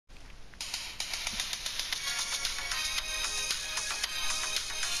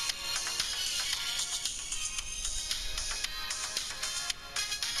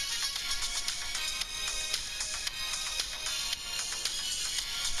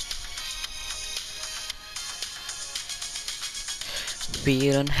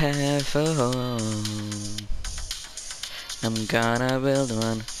We don't have a home. I'm gonna build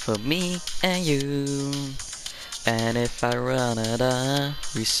one for me and you. And if I run out of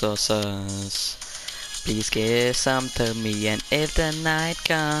resources, please give some to me. And if the night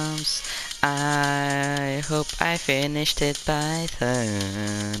comes, I hope I finished it by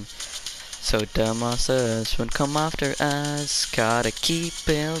then. So the monsters won't come after us. Gotta keep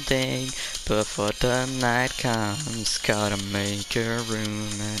building before the night comes. Gotta make a room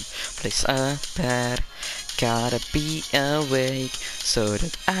and place a bed. Gotta be awake so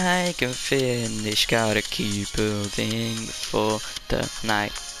that I can finish. Gotta keep building before the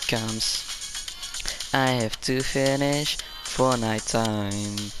night comes. I have to finish for night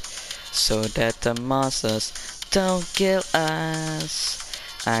time so that the monsters don't kill us.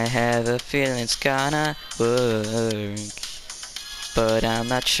 I have a feeling it's gonna work, but I'm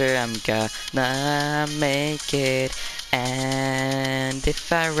not sure I'm gonna make it. And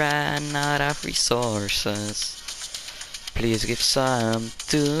if I run out of resources, please give some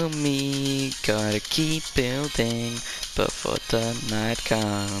to me. Gotta keep building before the night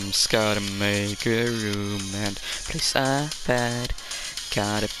comes. Gotta make a room and place a bed.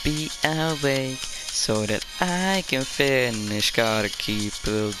 Gotta be awake so that I can finish. Gotta keep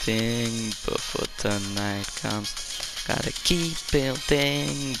building before the night comes. Gotta keep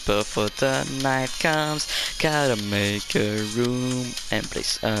building before the night comes. Gotta make a room and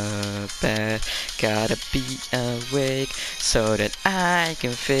place a bed. Gotta be awake so that I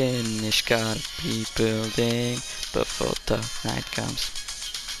can finish. Gotta be building before the night comes.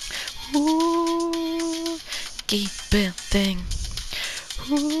 Ooh, keep building.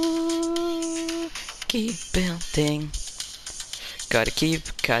 Ooh, keep building.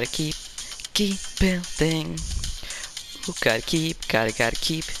 Keep building. Ooh,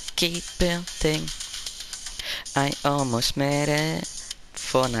 keep building. I almost made it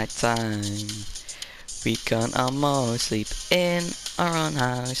for night time. We can almost sleep in our own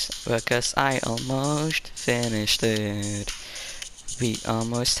house because I almost finished it. We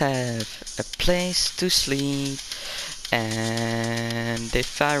almost have a place to sleep. And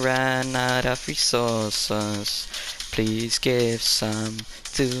if I run out of resources, please give some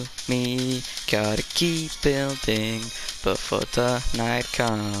to me. Gotta keep building before the night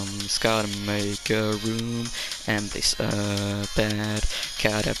comes. Gotta make a room and place a bed.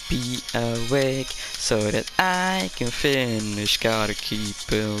 Gotta be awake so that I can finish. Gotta keep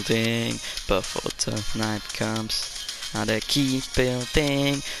building before the night comes. Gotta keep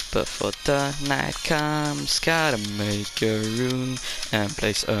building before the night comes. Gotta make a room and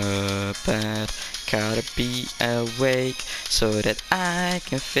place a bed. Gotta be awake so that I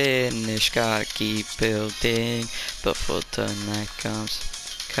can finish. Gotta keep building before the night comes.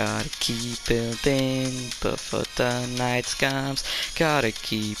 Gotta keep building before the night comes. Gotta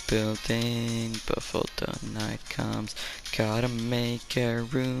keep building before the night comes. Gotta make a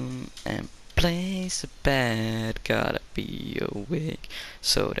room and place a bed. Gotta be awake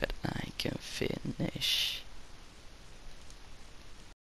so that I can finish.